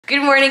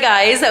Good morning,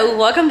 guys.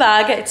 Welcome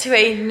back to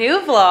a new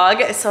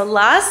vlog. So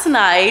last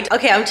night,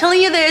 okay, I'm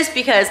telling you this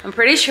because I'm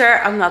pretty sure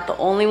I'm not the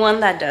only one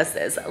that does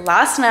this.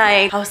 Last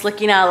night, I was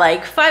looking at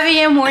like 5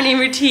 a.m. morning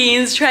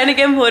routines, trying to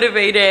get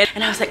motivated.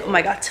 And I was like, oh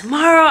my God,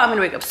 tomorrow I'm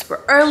gonna wake up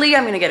super early.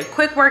 I'm gonna get a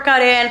quick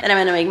workout in. Then I'm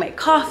gonna make my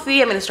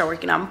coffee. I'm gonna start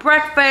working on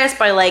breakfast.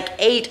 By like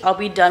 8, I'll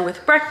be done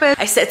with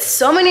breakfast. I set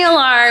so many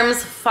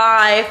alarms,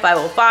 5,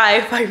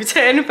 5:05,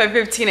 5:10,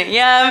 5:15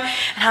 a.m.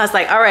 And I was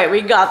like, all right,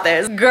 we got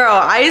this. Girl,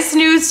 I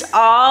snoozed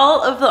all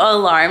of the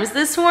alarms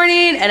this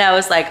morning and I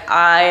was like,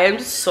 I am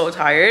so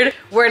tired.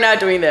 We're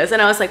not doing this.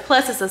 And I was like,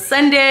 plus it's a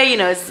Sunday, you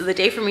know, it's the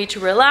day for me to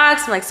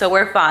relax. I'm like, so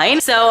we're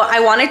fine. So I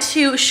wanted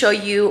to show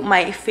you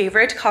my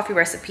favorite coffee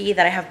recipe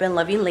that I have been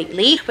loving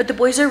lately, but the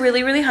boys are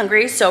really, really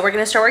hungry. So we're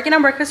gonna start working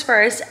on breakfast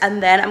first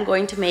and then I'm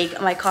going to make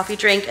my coffee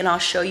drink and I'll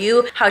show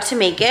you how to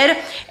make it.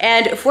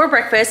 And for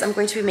breakfast, I'm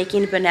going to be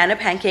making banana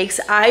pancakes.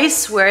 I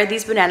swear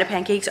these banana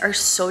pancakes are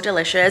so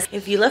delicious.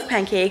 If you love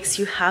pancakes,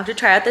 you have to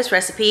try out this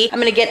recipe. I'm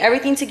gonna get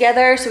everything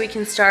together so we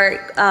can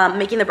start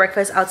making the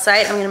breakfast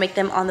outside. I'm gonna make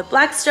them on the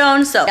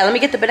Blackstone. So yeah, let me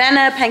get the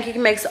banana, pancake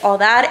mix, all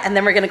that, and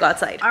then we're gonna go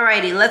outside.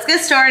 Alrighty, let's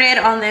get started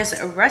on this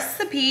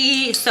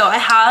recipe. So I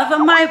have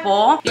my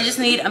bowl. You just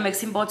need a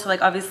mixing bowl to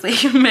like obviously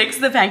mix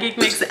the pancake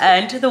mix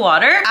into the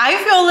water.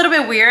 I feel a little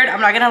bit weird, I'm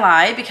not gonna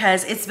lie,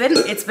 because it's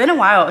been a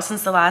while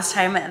since the last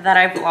time that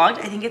I vlogged.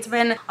 I think it's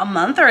been a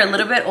month or a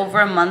little bit over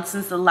a month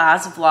since the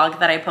last vlog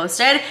that I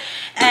posted.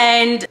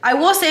 And I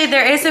will say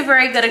there is a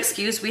very good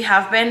excuse. We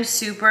have been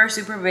super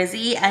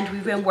busy and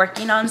we've been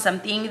working on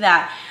something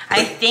that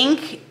I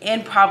think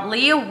in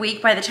probably a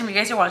week, by the time you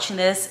guys are watching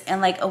this,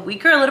 in like a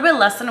week or a little bit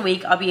less than a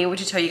week, I'll be able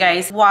to tell you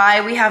guys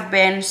why we have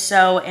been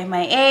so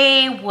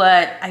MIA,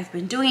 what I've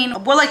been doing.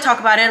 We'll like talk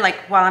about it like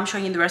while I'm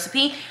showing you the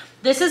recipe.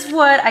 This is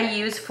what I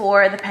use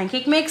for the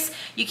pancake mix.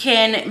 You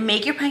can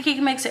make your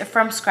pancake mix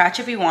from scratch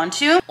if you want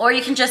to, or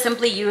you can just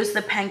simply use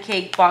the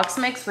pancake box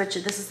mix, which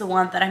this is the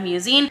one that I'm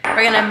using.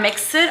 We're gonna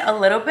mix it a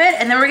little bit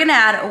and then we're gonna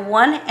add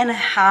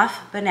 1.5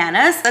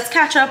 bananas. Let's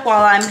catch up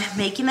while I'm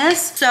making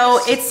this. So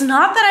it's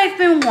not that I've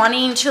been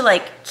wanting to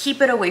like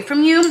keep it away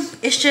from you.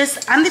 It's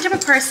just I'm the type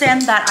of person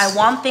that I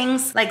want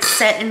things like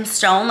set in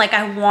stone. Like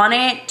I want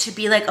it to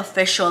be like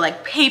official,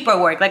 like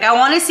paperwork. Like I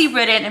want to see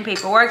written in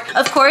paperwork.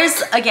 Of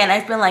course, again,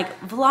 I've been like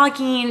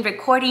vlogging,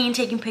 recording,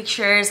 taking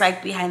pictures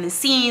like behind the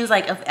scenes,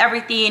 like of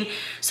everything.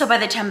 So by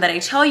the time that I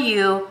tell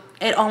you,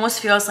 it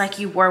almost feels like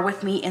you were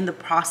with me in the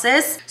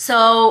process.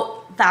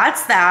 So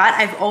that's that.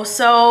 I've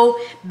also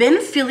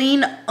been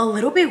feeling a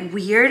little bit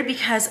weird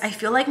because I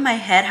feel like my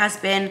head has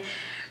been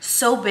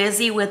so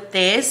busy with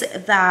this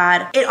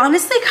that it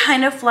honestly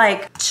kind of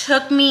like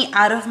took me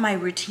out of my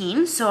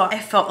routine. So I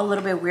felt a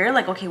little bit weird,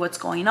 like, okay, what's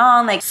going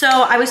on? Like, so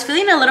I was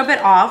feeling a little bit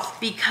off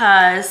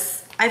because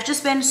I've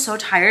just been so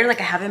tired. Like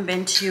I haven't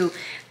been to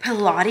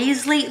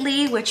Pilates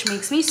lately, which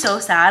makes me so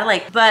sad.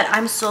 Like, but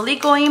I'm slowly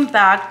going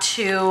back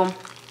to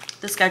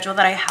the schedule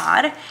that I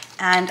had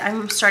and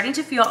I'm starting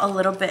to feel a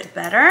little bit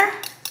better.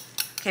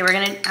 Okay, we're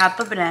gonna add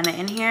the banana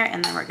in here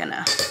and then we're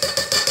gonna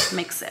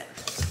mix it.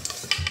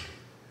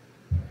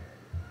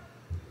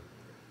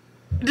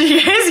 Do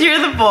you guys hear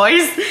the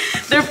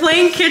boys? They're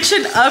playing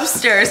kitchen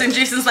upstairs and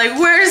Jason's like,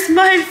 where's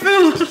my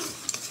food?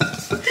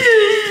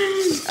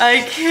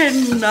 I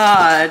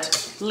cannot.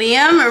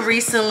 Liam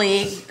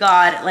recently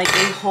got like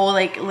a whole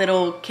like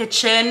little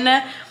kitchen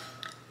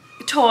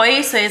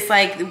toy. So it's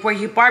like where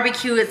you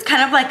barbecue. It's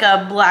kind of like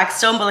a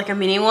Blackstone, but like a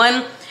mini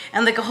one.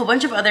 And like a whole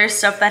bunch of other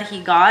stuff that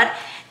he got.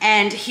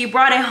 And he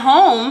brought it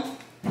home.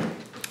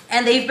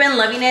 And they've been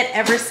loving it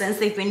ever since.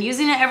 They've been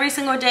using it every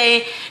single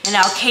day. And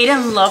now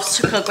Kaden loves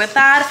to cook with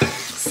that.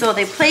 So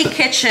they play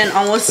kitchen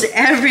almost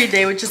every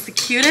day, which is the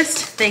cutest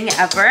thing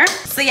ever.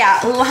 So yeah,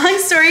 long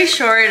story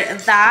short,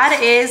 that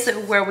is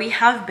where we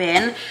have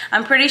been.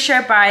 I'm pretty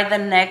sure by the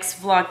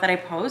next vlog that I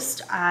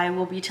post, I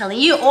will be telling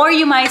you, or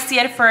you might see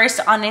it first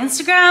on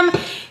Instagram.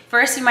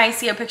 First, you might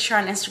see a picture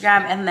on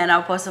Instagram and then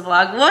I'll post a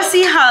vlog. We'll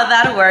see how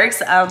that works,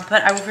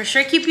 but I will for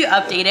sure keep you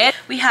updated.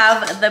 We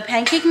have the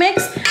pancake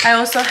mix. I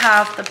also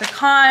have the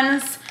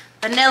pecans,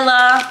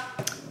 vanilla,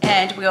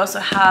 and we also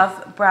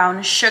have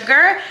brown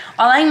sugar.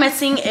 All I'm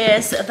missing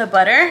is the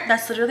butter.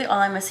 That's literally all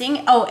I'm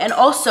missing. Oh, and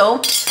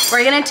also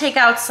we're gonna take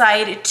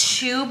outside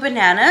 2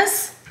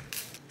 bananas.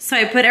 So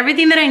I put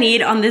everything that I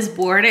need on this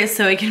board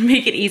so it can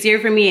make it easier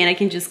for me and I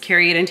can just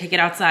carry it and take it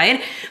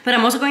outside. But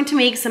I'm also going to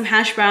make some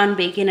hash brown,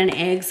 bacon, and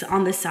eggs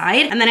on the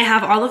side. And then I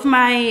have all of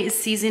my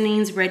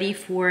seasonings ready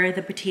for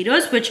the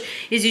potatoes, which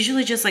is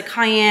usually just like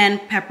cayenne,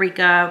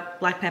 paprika,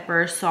 black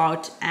pepper,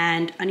 salt,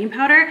 and onion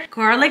powder.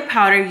 Garlic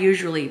powder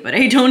usually, but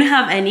I don't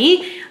have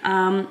any.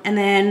 And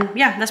then,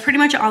 yeah, that's pretty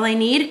much all I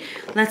need.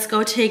 Let's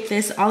go take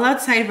this all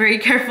outside very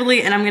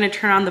carefully and I'm gonna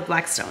turn on the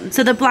Blackstone.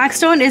 So the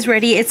Blackstone is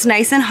ready. It's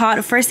nice and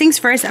hot. First things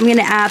first, I'm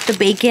gonna add the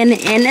bacon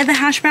in the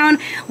hash brown.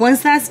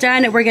 Once that's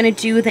done, we're gonna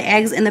do the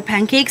eggs and the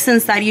pancakes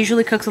since that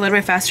usually cooks a little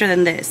bit faster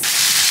than this.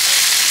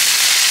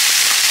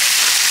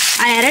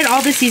 I added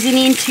all the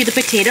seasoning to the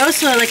potatoes.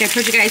 So like I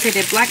told you guys, I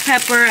did black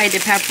pepper, I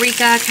did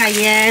paprika,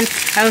 cayenne.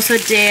 I also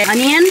did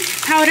onion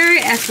powder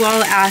as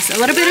well as a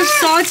little bit of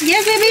salt.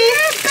 Yes, baby?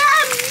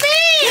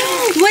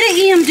 What did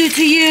Ian do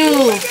to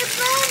you?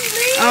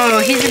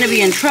 Oh, he's gonna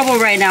be in trouble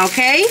right now,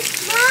 okay?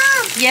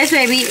 Yes,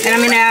 baby. And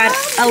I'm gonna add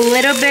a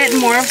little bit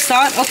more of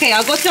salt. Okay,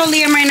 I'll go tell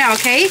Liam right now,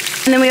 okay?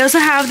 And then we also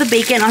have the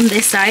bacon on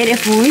this side.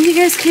 If only you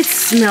guys could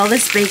smell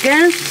this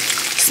bacon.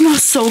 It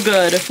smells so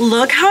good.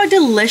 Look how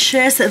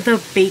delicious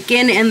the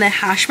bacon and the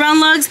hash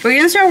brown looks. We're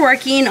gonna start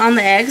working on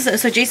the eggs.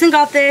 So Jason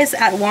got this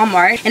at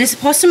Walmart and it's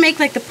supposed to make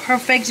like the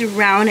perfect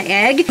round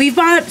egg. We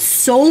bought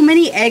so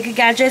many egg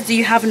gadgets that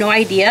you have no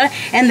idea,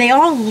 and they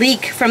all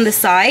leak from the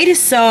side.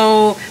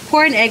 So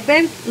pour an egg,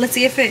 babe. Let's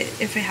see if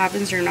it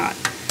happens or not.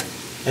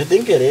 I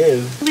think it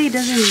is. Hopefully it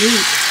doesn't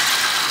leak.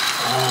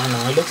 Oh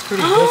no, it looks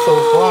pretty good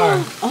so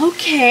far.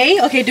 Okay,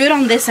 okay, do it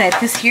on this side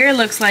because here it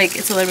looks like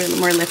it's a little bit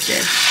more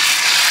lifted.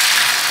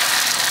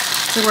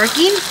 Is it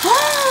working?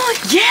 Oh,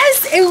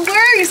 yes, it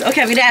works.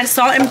 Okay, I'm gonna add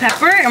salt and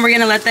pepper and we're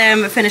gonna let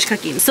them finish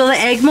cooking. So the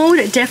egg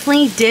mode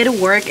definitely did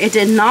work. It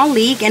did not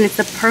leak and it's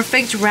the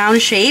perfect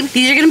round shape.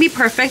 These are gonna be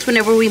perfect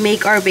whenever we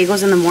make our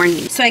bagels in the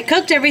morning. So I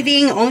cooked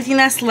everything. Only thing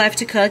that's left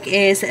to cook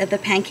is the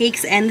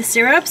pancakes and the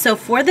syrup. So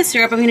for the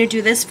syrup, I'm gonna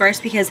do this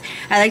first because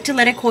I like to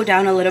let it cool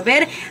down a little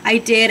bit. I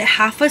did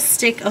half a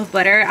stick of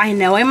butter. I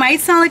know it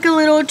might sound like a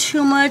little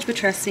too much, but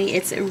trust me,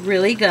 it's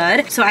really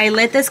good. So I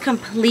let this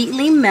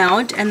completely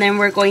melt and then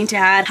we're going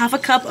to add half a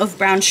cup of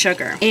brown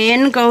sugar.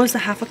 In goes the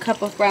half a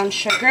cup of brown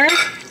sugar.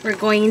 We're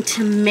going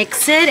to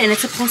mix it and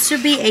it's supposed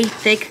to be a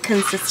thick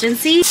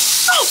consistency.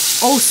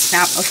 Oh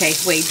snap. Okay,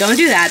 wait, don't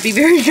do that. Be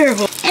very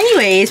careful.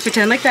 Anyways,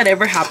 pretend like that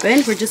ever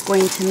happened. We're just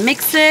going to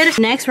mix it.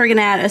 Next, we're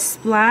gonna add a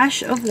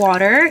splash of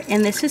water,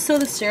 and this is so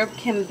the syrup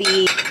can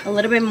be a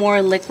little bit more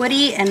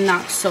liquidy and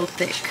not so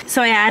thick.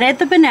 So I added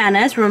the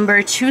bananas.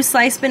 Remember, 2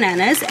 sliced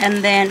bananas,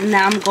 and then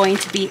now I'm going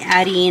to be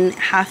adding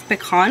half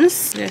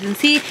pecans. You guys can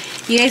see,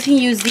 you guys can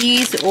use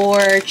these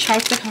or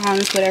chopped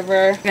pecans,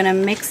 whatever. We're gonna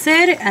mix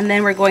it, and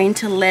then we're going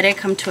to let it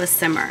come to a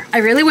simmer. I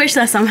really wish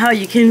that somehow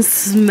you can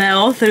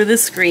smell through the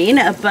screen,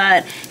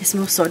 but it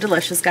smells so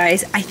delicious,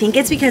 guys. I think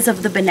it's because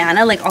of the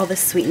banana, like all the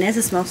sweetness.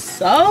 It smells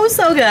so,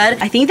 so good.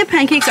 I think the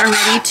pancakes are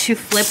ready to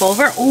flip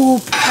over.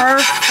 Oh,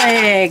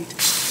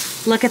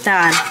 perfect. Look at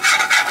that.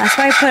 That's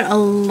why I put a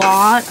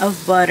lot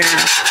of butter.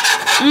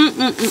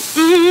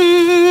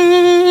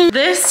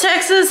 This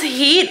Texas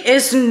heat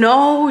is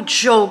no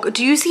joke.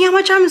 Do you see how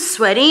much I'm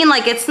sweating?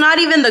 Like, it's not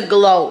even the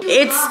glow.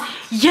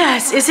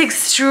 Yes, it's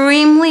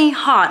extremely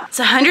hot. It's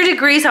 100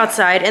 degrees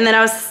outside, and then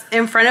I was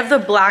in front of the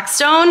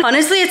Blackstone.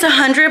 Honestly, it's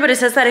 100, but it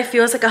says that it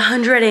feels like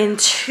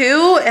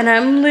 102, and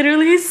I'm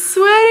literally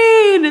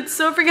sweating. It's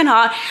so freaking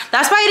hot.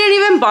 That's why I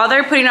didn't even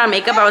bother putting on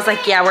makeup. I was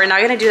like, yeah, we're not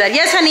gonna do that.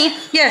 Yes, honey,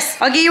 yes,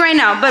 I'll get you right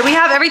now. But we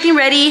have everything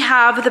ready.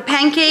 Have the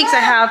pancakes, I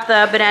have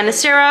the banana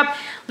syrup,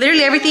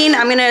 literally everything.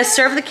 I'm gonna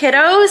serve the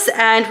kiddos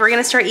and we're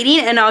gonna start eating,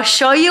 and I'll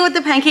show you what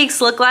the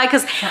pancakes look like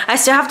because I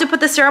still have to put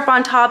the syrup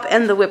on top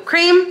and the whipped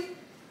cream.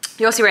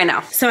 You'll see right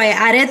now. So I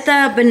added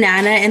the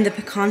banana and the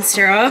pecan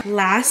syrup.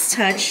 Last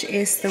touch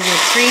is the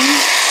whipped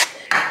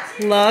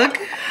cream. Look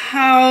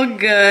how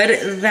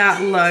good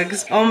that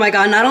looks. Oh my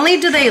God, not only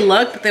do they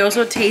look, but they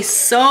also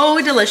taste so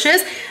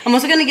delicious. I'm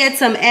also gonna get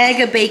some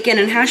egg, bacon,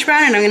 and hash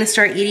brown, and I'm gonna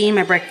start eating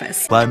my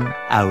breakfast. 1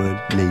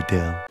 hour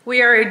later.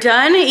 We are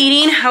done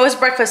eating. How was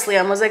breakfast,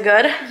 Liam? Was it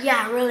good?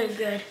 Yeah, really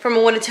good. From a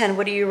 1 to 10,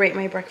 what do you rate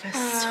my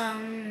breakfast?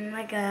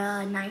 Like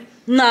a 9.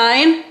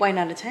 9? Why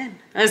not a 10?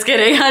 I'm just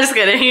kidding, I'm just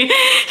kidding.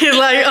 He's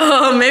like,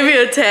 oh, maybe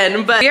a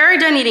 10. But we are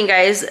done eating,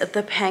 guys.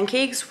 The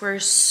pancakes were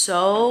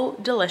so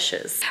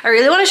delicious. I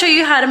really want to show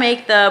you how to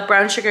make the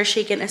brown sugar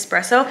shaken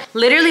espresso.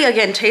 Literally,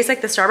 again, tastes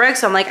like the Starbucks.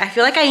 So I'm like, I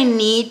feel like I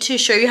need to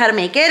show you how to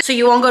make it so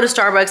you won't go to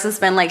Starbucks and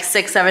spend like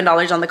 $6,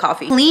 $7 on the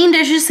coffee. Clean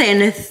dishes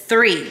in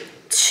 3,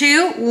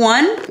 2,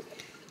 1.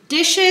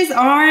 Dishes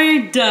are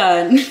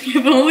done.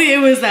 If only it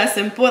was that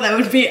simple, that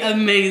would be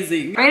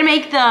amazing. We're gonna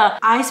make the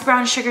iced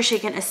brown sugar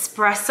shaken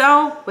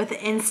espresso with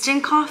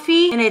instant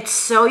coffee, and it's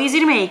so easy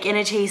to make, and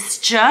it tastes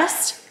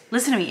just,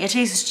 listen to me, it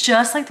tastes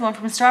just like the one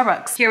from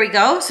Starbucks. Here we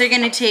go. So you're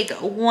gonna take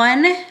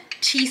 1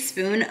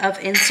 teaspoon of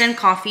instant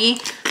coffee.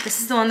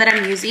 This is the one that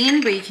I'm using,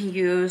 but you can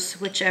use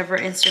whichever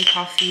instant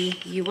coffee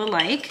you would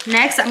like.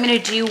 Next, I'm gonna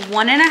do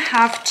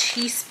 1.5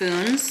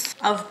 teaspoons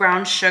of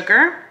brown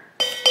sugar.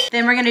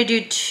 Then we're gonna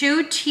do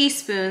 2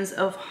 teaspoons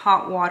of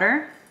hot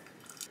water.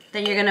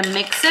 Then you're gonna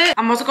mix it.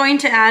 I'm also going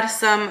to add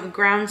some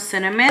ground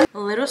cinnamon, a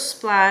little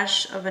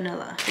splash of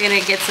vanilla. We're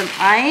gonna get some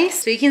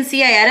ice. So you can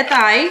see I added the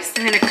ice.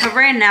 I'm gonna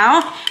cover it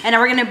now, and now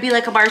we're gonna be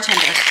like a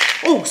bartender.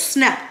 Oh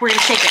snap, we're gonna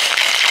shake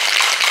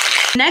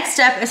it. Next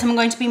step is I'm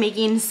going to be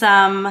making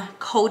some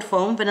cold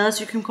foam, vanilla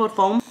sweet cream cold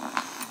foam.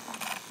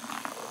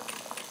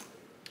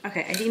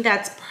 Okay, I think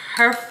that's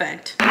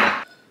perfect.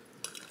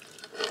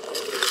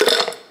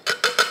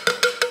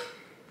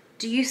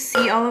 Do you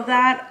see all of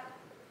that?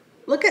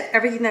 Look at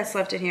everything that's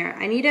left in here.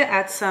 I need to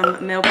add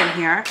some milk in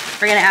here.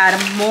 We're gonna add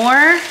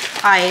more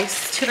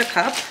ice to the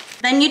cup.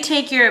 Then you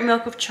take your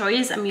milk of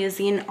choice. I'm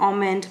using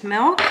almond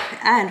milk.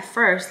 And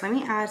first, let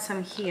me add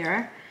some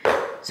here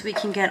so we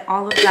can get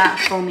all of that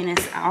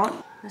foaminess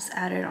out. Let's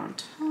add it on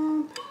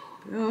top.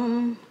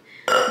 Boom.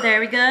 There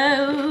we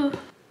go.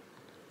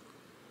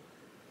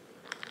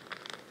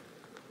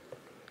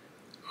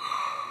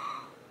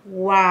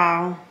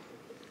 Wow.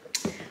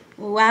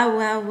 Wow,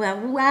 wow, wow,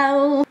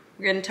 wow.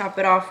 We're gonna top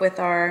it off with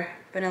our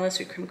vanilla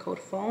sweet cream cold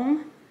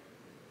foam.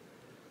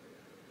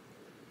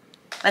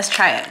 Let's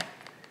try it.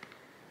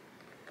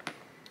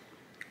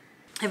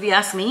 If you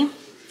ask me,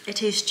 it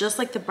tastes just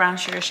like the brown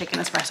sugar shaken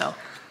espresso.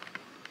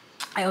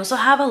 I also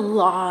have a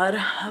lot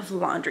of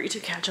laundry to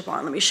catch up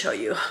on. Let me show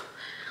you.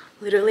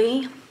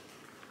 Literally,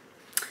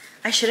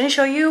 I shouldn't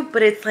show you,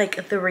 but it's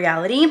like the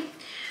reality.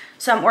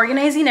 So I'm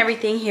organizing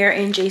everything here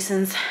in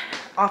Jason's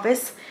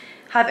office,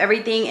 have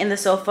everything in the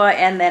sofa,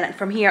 and then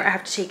from here I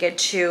have to take it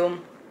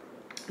to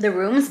the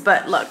rooms.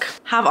 But look,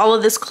 have all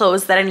of this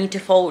clothes that I need to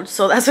fold,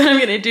 so that's what I'm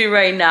gonna do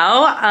right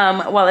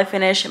now while I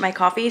finish my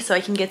coffee, so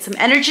I can get some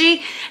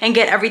energy and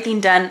get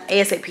everything done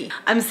ASAP.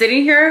 I'm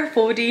sitting here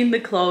folding the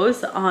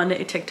clothes on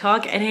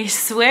TikTok, and I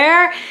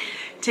swear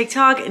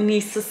TikTok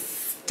needs to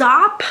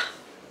stop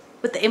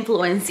with the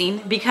influencing,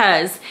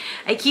 because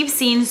I keep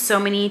seeing so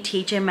many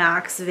TJ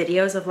Maxx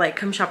videos of like,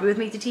 come shopping with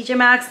me to TJ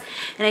Maxx,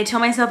 and I tell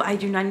myself I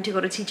do not need to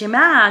go to TJ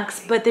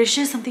Maxx, but there's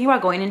just something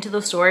about going into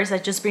those stores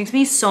that just brings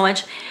me so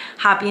much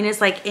happiness,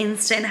 like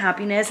instant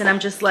happiness, and I'm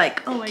just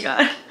like, oh my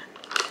god.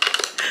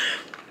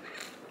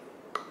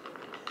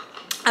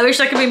 I wish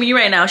that could be me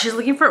right now. She's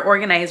looking for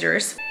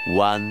organizers.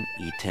 One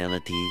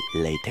eternity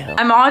later.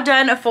 I'm all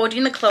done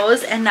folding the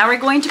clothes, and now we're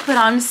going to put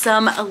on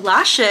some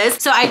lashes.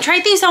 So I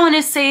tried these, I want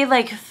to say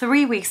like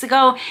 3 weeks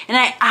ago, and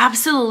I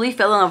absolutely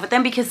fell in love with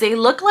them because they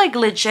look like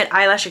legit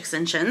eyelash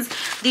extensions.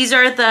 These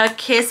are the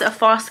Kiss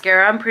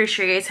Foscara. I'm pretty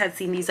sure you guys had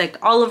seen these like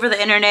all over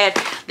the internet.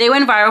 They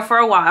went viral for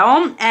a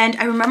while, and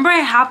I remember I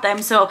had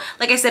them. So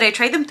like I said, I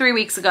tried them 3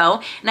 weeks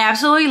ago, and I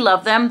absolutely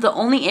love them. The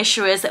only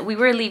issue is that we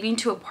were leaving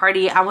to a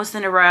party. I was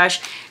in a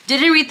rush,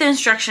 didn't read the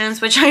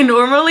instructions, which I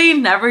normally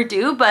never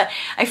do, but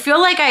I feel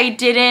like I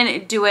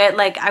didn't do it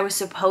like I was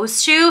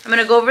supposed to. I'm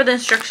gonna go over the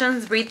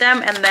instructions, read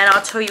them, and then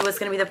I'll tell you what's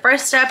gonna be the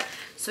first step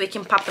so we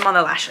can pop them on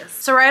the lashes.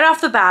 So right off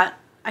the bat,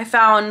 I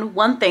found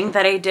one thing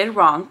that I did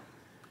wrong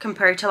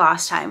compared to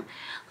last time.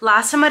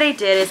 Last time what I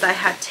did is I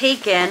had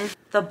taken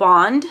the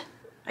bond,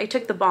 I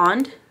took the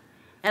bond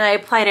and I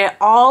applied it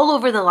all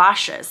over the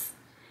lashes.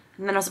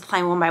 And then I was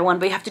applying one by one,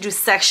 but you have to do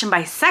section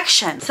by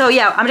section. So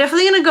yeah, I'm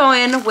definitely gonna go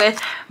in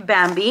with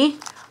Bambi.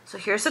 So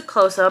here's a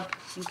close-up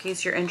in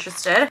case you're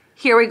interested.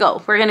 Here we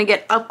go. We're gonna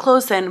get up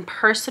close and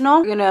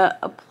personal. We're gonna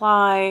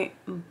apply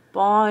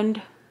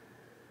bond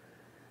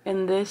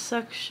in this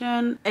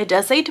section. It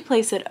does say to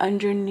place it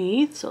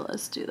underneath, so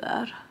let's do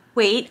that.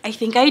 Wait, I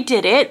think I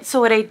did it.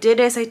 So what I did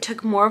is I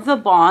took more of the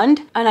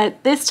bond, and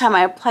this time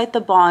I applied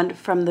the bond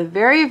from the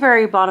very,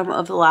 very bottom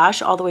of the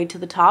lash all the way to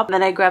the top. And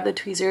then I grabbed the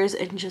tweezers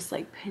and just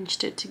like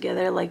pinched it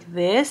together like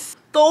this.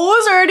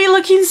 Those are already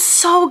looking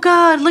so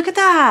good. Look at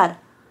that.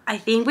 I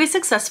think we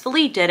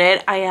successfully did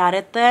it. I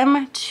added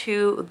them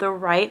to the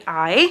right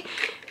eye.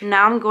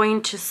 Now I'm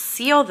going to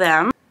seal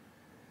them,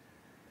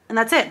 and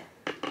that's it.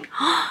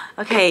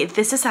 Okay,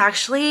 this is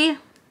actually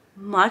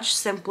much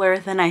simpler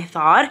than I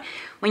thought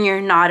when you're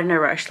not in a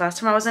rush. Last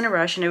time I was in a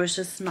rush and it was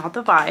just not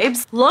the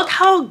vibes. Look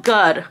how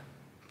good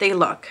they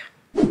look.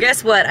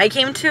 Guess what? I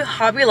came to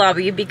Hobby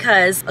Lobby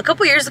because a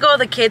couple years ago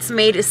the kids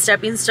made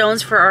stepping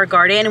stones for our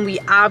garden, and we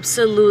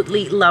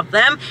absolutely love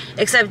them.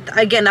 Except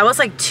again, that was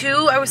like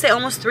I would say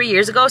almost 3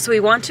 years ago, so we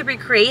want to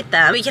recreate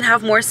them. We can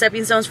have more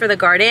stepping stones for the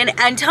garden.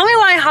 And tell me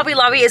why Hobby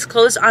Lobby is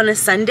closed on a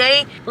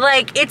Sunday.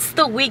 Like, it's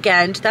the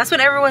weekend, that's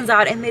when everyone's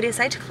out, and they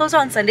decide to close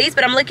on Sundays.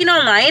 But I'm looking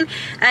online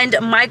and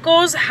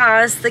Michael's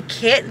has the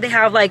kit. They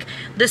have like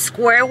the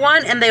square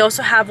one, and they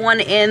also have one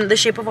in the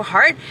shape of a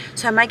heart,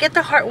 so I might get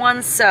the heart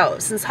one. So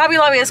since Hobby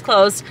Lobby is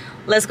closed,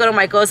 let's go to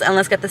Michael's and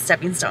let's get the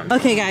stepping stones.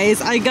 Okay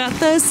guys, I got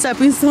the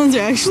stepping stones.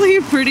 They're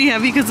actually pretty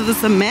heavy because of the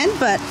cement,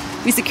 but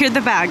we secured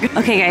the bag.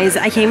 Okay guys,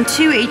 I came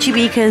to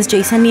H-E-B because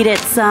Jason needed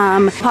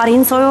some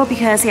potting soil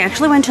because he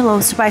actually went to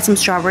Lowe's to buy some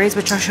strawberries,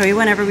 which I'll show you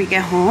whenever we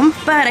get home.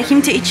 But I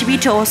came to H-E-B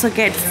to also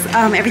get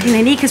everything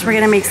I need because we're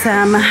gonna make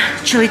some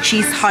chili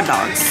cheese hot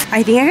dogs.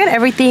 I think I got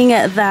everything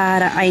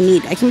that I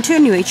need. I came to a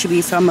new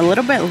H-E-B, so I'm a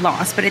little bit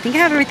lost, but I think I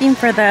have everything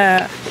for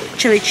the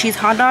chili cheese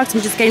hot dogs.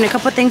 I'm just getting a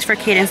couple things for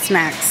Kate and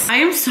snacks. I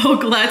am so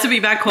glad to be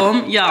back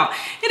home. Yeah,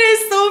 it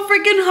is so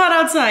freaking hot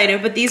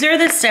outside, but these are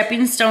the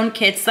stepping stone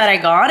kits that I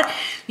got.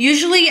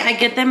 Usually I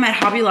get them at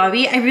Hobby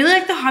Lobby. I really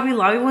like the Hobby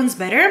Lobby ones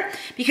better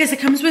because it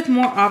comes with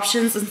more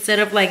options instead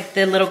of like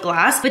the little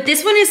glass. But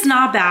this one is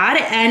not bad,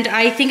 and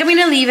I think I'm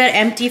gonna leave it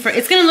empty for,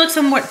 it's gonna look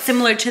somewhat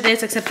similar to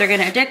this, except they're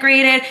gonna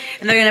decorate it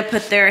and they're gonna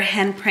put their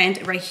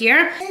handprint right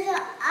here.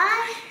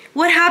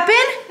 What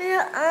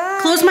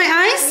happened? Close my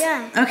eyes?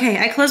 Yeah. Okay,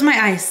 I close my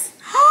eyes.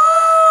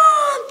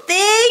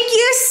 Thank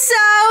you so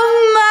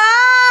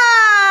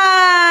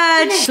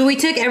So we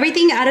took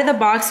everything out of the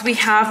box. We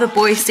have the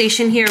boy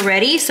station here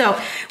ready. So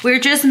we're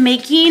just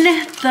making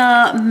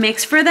the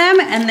mix for them,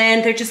 and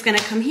then they're just gonna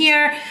come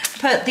here,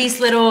 put these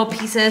little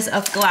pieces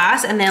of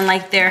glass and then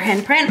like their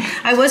handprint.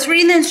 I was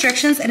reading the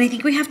instructions and I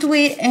think we have to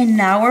wait an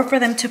hour for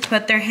them to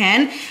put their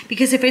hand,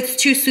 because if it's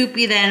too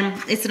soupy then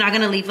it's not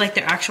gonna leave like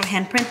their actual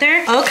handprint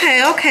there.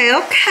 Okay.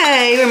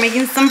 We're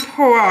making some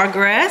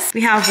progress.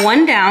 We have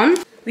one down.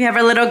 We have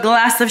our little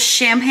glass of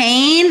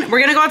champagne.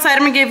 We're gonna go outside. I'm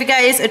gonna give you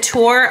guys a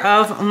tour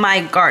of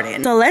my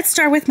garden. So let's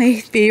start with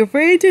my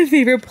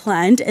favorite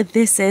plant.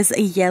 This is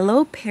a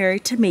yellow pear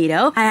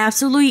tomato. I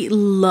absolutely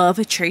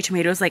love cherry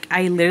tomatoes. Like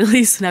I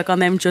literally snuck on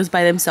them just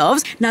by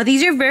themselves. Now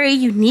these are very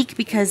unique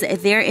because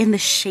they're in the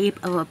shape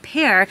of a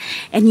pear,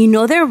 and you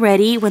know they're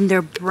ready when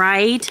they're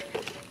bright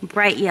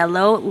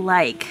yellow,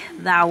 like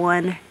that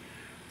one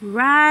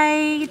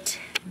right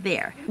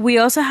there. We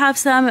also have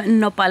some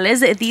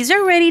nopales. These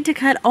are ready to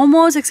cut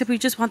almost, except we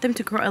just want them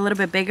to grow a little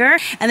bit bigger.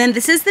 And then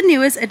this is the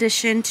newest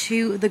addition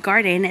to the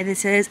garden.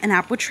 This is an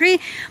apple tree,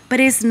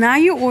 but it's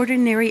not your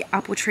ordinary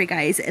apple tree,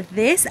 guys.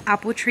 This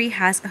apple tree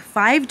has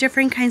 5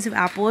 different kinds of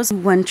apples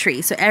in one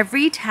tree. So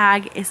every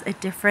tag is a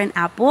different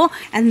apple.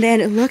 And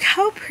then look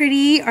how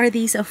pretty are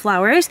these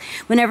flowers.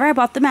 Whenever I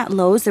bought them at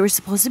Lowe's, they were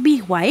supposed to be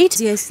white.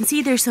 So you guys can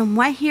see there's some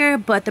white here,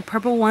 but the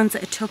purple ones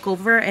took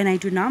over, and I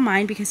do not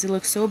mind because it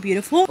looks so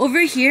beautiful.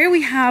 Over here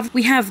we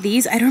have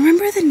these. I don't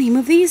remember the name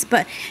of these,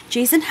 but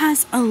Jason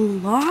has a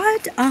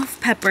lot of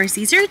peppers.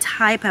 These are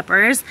Thai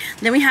peppers.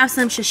 Then we have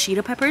some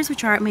shishito peppers,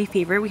 which are my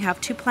favorite. We have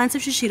 2 plants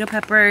of shishito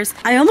peppers.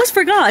 I almost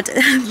forgot.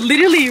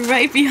 Literally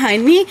right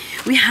behind me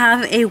we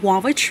have a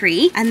guava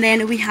tree, and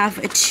then we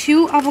have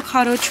 2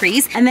 avocado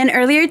trees. And then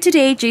earlier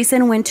today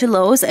Jason went to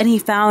Lowe's and he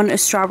found a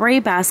strawberry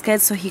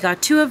basket, so he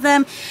got 2 of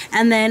them.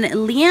 And then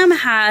Liam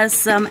has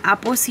some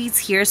apple seeds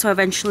here, so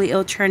eventually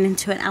it'll turn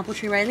into an apple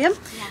tree, right Liam?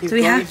 He's so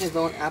we have his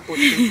own apple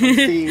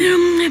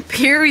tree.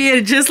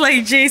 Period. Just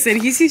like Jason.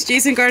 He sees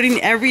Jason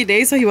gardening every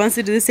day, so he wants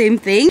to do the same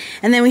thing.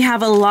 And then we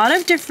have a lot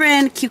of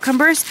different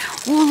cucumbers.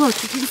 Oh,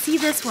 look, you can see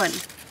this one.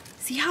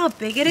 See how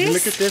big it is?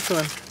 Look at this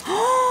one.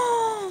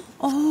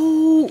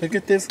 Oh, look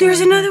at this there's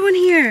one. another one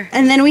here.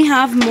 And then we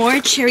have more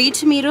cherry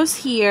tomatoes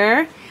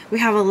here. We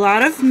have a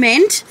lot of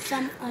mint.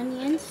 Some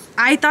onions.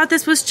 I thought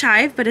this was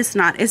chive, but it's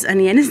not. It's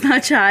onion. It's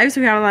not chive.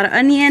 So we have a lot of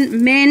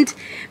onion, mint,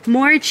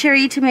 more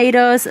cherry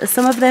tomatoes.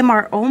 Some of them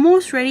are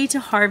almost ready to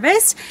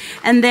harvest.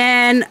 And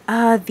then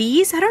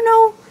these, I don't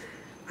know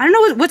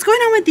what's going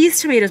on with these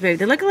tomatoes, babe.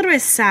 They look a little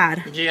bit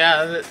sad.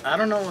 Yeah, I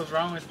don't know what's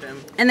wrong with them.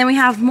 And then we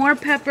have more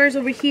peppers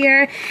over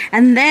here.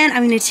 And then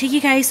I'm going to take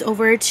you guys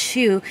over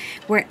to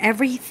where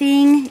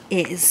everything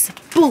is.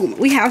 Boom.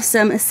 We have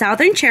some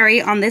southern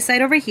cherry on this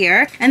side over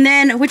here. And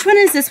then which one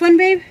is this one,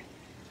 babe?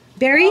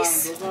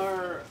 Berries? Those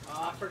are,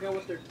 I forgot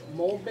what they're,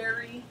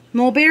 mulberry.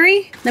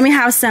 Mulberry. Then we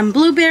have some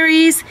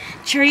blueberries,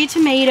 cherry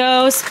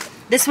tomatoes.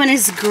 This one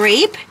is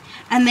grape.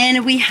 And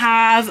then we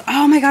have,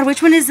 oh my God,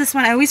 which one is this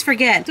one? I always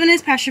forget. This one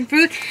is passion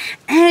fruit.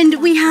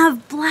 And we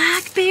have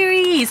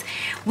blackberries.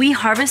 We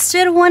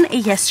harvested one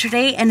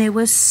yesterday and it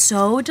was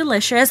so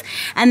delicious.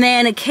 And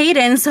then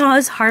Caden saw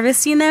us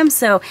harvesting them,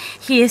 so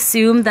he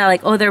assumed that like,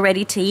 oh, they're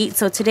ready to eat.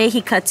 So today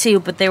he cut 2,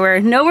 but they were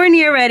nowhere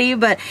near ready,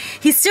 but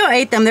he still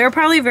ate them. They were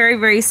probably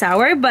very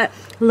sour, but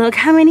look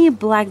how many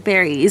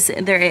blackberries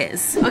there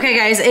is. Okay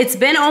guys, it's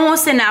been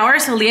almost an hour,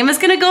 so Liam is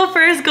gonna go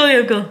first. Go,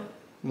 Liam, go.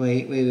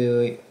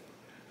 Wait.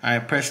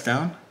 Alright, press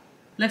down.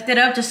 Lift it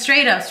up, just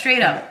straight up.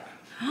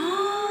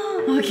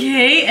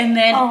 Okay, and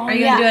then are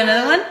you gonna do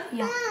another one?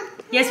 Yeah.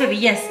 Yes, baby,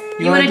 yes.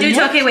 You wanna do it?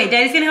 Okay, wait,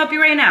 Daddy's gonna help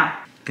you right now.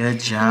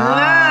 Good job.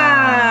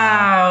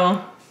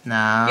 Wow.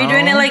 Now. You're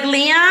doing it like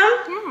Liam?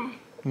 Yeah.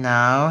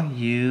 Now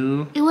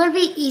you It would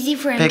be easy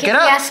for him pick if it he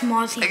up. has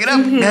small seeds. Pick it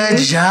up. Good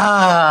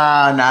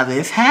job. Now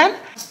this hand.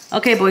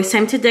 Okay, boys,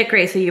 time to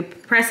decorate. So you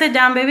press it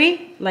down,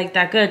 baby, like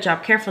that. Good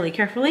job. Carefully.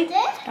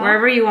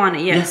 Wherever you want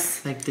it,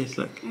 yes. Like this,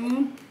 look.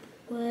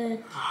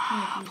 Good.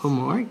 Put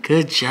more.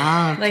 Good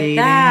job, Like Kaden.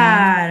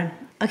 that.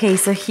 Okay,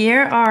 so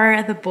here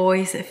are the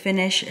boys'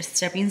 finished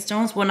stepping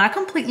stones. Well, not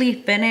completely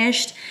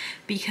finished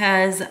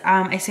because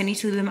I still need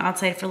to leave them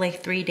outside for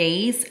like 3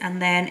 days.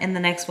 And then in the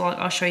next vlog,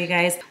 I'll show you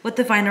guys what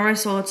the final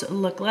results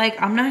look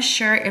like. I'm not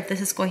sure if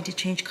this is going to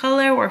change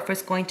color or if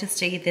it's going to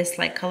stay this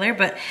light color.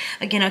 But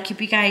again, I'll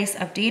keep you guys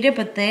updated.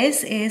 But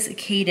this is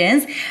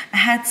Caden's. I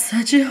had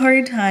such a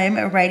hard time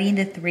writing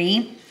the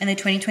 3 in the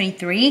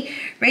 2023.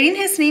 Writing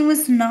his name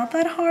was not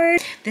that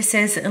hard. This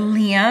is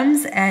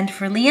Liam's, and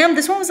for Liam,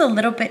 this one was a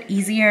little bit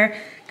easier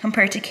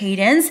compared to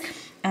Caden's.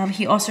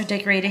 He also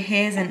decorated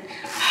his, and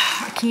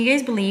can you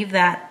guys believe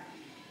that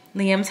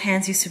Liam's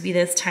hands used to be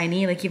this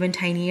tiny, like even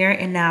tinier,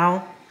 and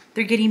now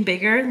they're getting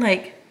bigger?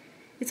 Like,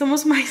 it's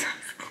almost my size.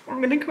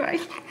 I'm gonna cry.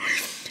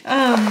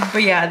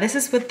 But yeah, this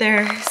is what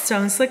their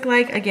stones look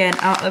like. Again,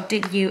 I'll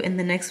update you in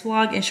the next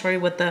vlog and show you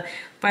what the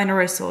final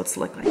results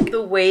look like.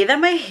 The way that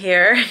my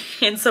hair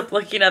ends up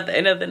looking at the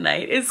end of the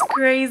night is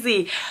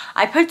crazy.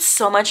 I put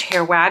so much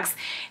hair wax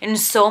and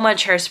so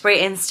much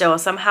hairspray, and still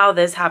somehow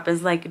this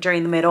happens like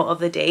during the middle of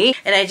the day,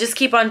 and I just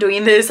keep on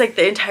doing this like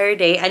the entire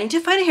day. I need to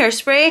find a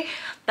hairspray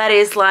that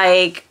is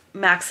like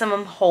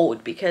maximum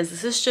hold, because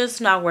this is just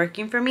not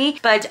working for me.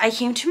 But I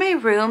came to my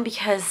room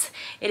because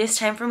it is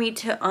time for me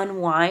to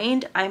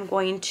unwind. I'm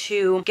going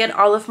to get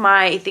all of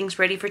my things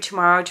ready for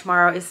tomorrow.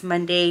 Tomorrow is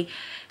Monday,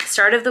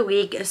 start of the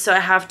week, so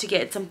I have to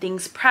get some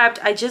things prepped.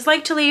 I just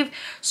like to leave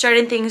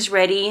certain things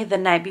ready the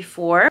night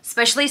before,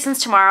 especially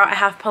since tomorrow I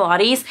have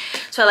Pilates,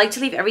 so I like to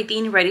leave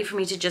everything ready for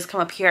me to just come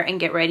up here and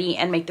get ready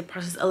and make the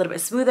process a little bit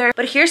smoother.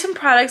 But here's some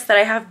products that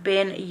I have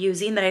been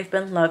using that I've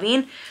been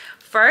loving.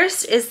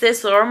 First is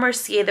this Laura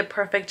Mercier The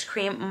Perfect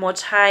Cream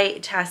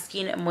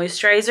Multitasking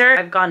Moisturizer.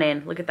 I've gone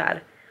in, look at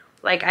that.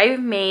 Like, I've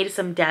made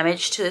some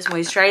damage to this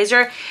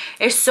moisturizer.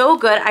 It's so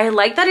good. I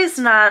like that it's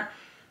not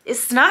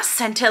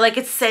scented. Like,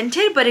 it's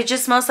scented, but it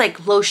just smells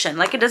like lotion.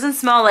 Like, it doesn't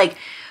smell like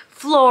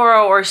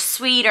floral or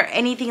sweet or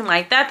anything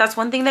like that. That's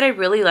one thing that I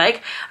really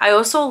like. I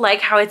also like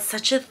how it's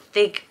such a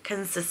thick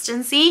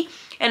consistency,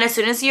 and as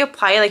soon as you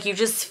apply it, like, you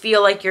just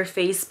feel like your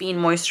face being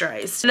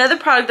moisturized. Another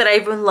product that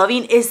I've been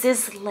loving is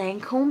this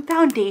Lancome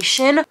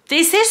foundation.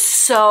 This is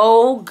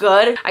so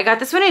good. I got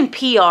this one in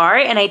PR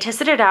and I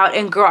tested it out,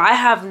 and girl, I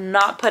have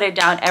not put it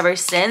down ever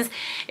since.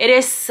 It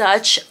is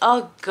such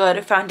a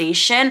good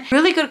foundation,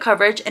 really good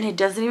coverage, and it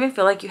doesn't even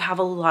feel like you have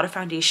a lot of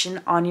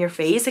foundation on your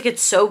face. Like,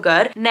 it's so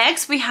good.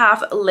 Next, we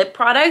have lip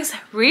products.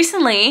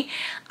 Recently,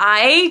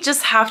 I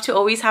just have to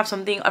always have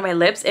something on my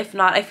lips. If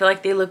not, I feel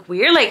like they look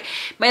weird. Like,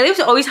 my lips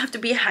always have to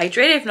be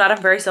hydrated. If not,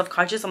 I'm very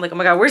self-conscious. I'm like, oh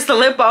my god, where's the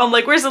lip balm?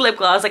 Like, where's the lip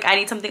gloss? Like, I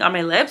need something on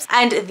my lips.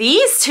 And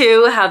these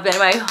two have been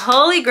my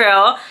holy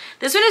grail.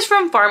 This one is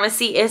from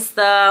Pharmacy. It's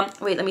the,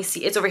 wait, let me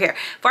see. It's over here.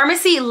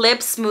 Pharmacy Lip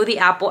Smoothie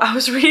Apple. I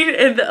was reading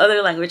it in the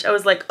other language. I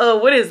was like, oh,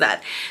 what is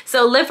that?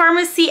 So, Lip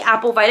Pharmacy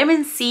Apple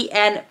Vitamin C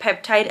and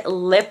Peptide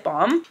Lip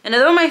Balm.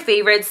 Another one of my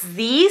favorites.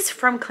 These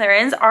from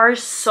Clarins are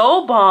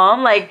so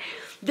bomb. Like,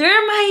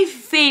 they're my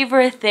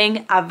favorite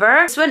thing ever.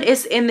 This one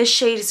is in the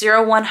shade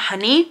 01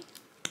 Honey.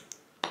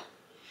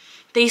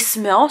 They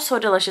smell so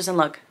delicious, and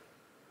look,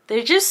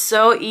 they're just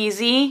so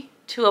easy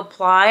to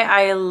apply.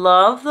 I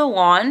love the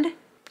wand.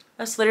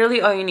 That's literally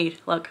all you need.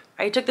 Look,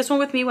 I took this one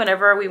with me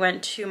whenever we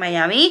went to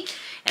Miami,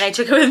 and I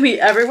took it with me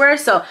everywhere.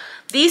 So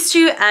these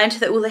two and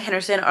the Ole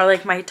Henderson are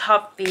like my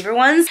top favorite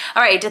ones.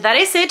 All right, that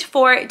is it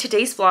for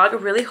today's vlog. I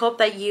really hope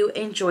that you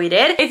enjoyed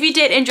it. If you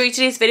did enjoy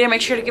today's video,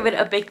 make sure to give it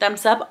a big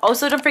thumbs up.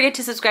 Also, don't forget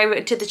to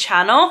subscribe to the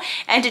channel,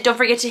 and don't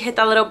forget to hit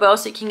that little bell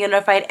so you can get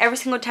notified every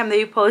single time that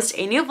we post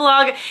a new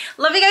vlog.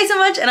 Love you guys so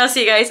much, and I'll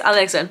see you guys on the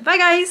next one. Bye,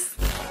 guys.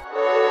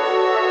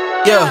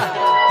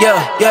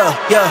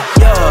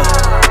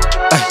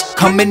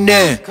 Coming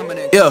in,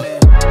 yeah,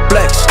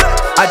 flex,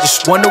 I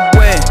just wanna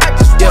win,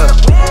 yeah,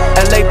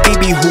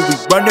 LABB, who we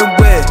running with.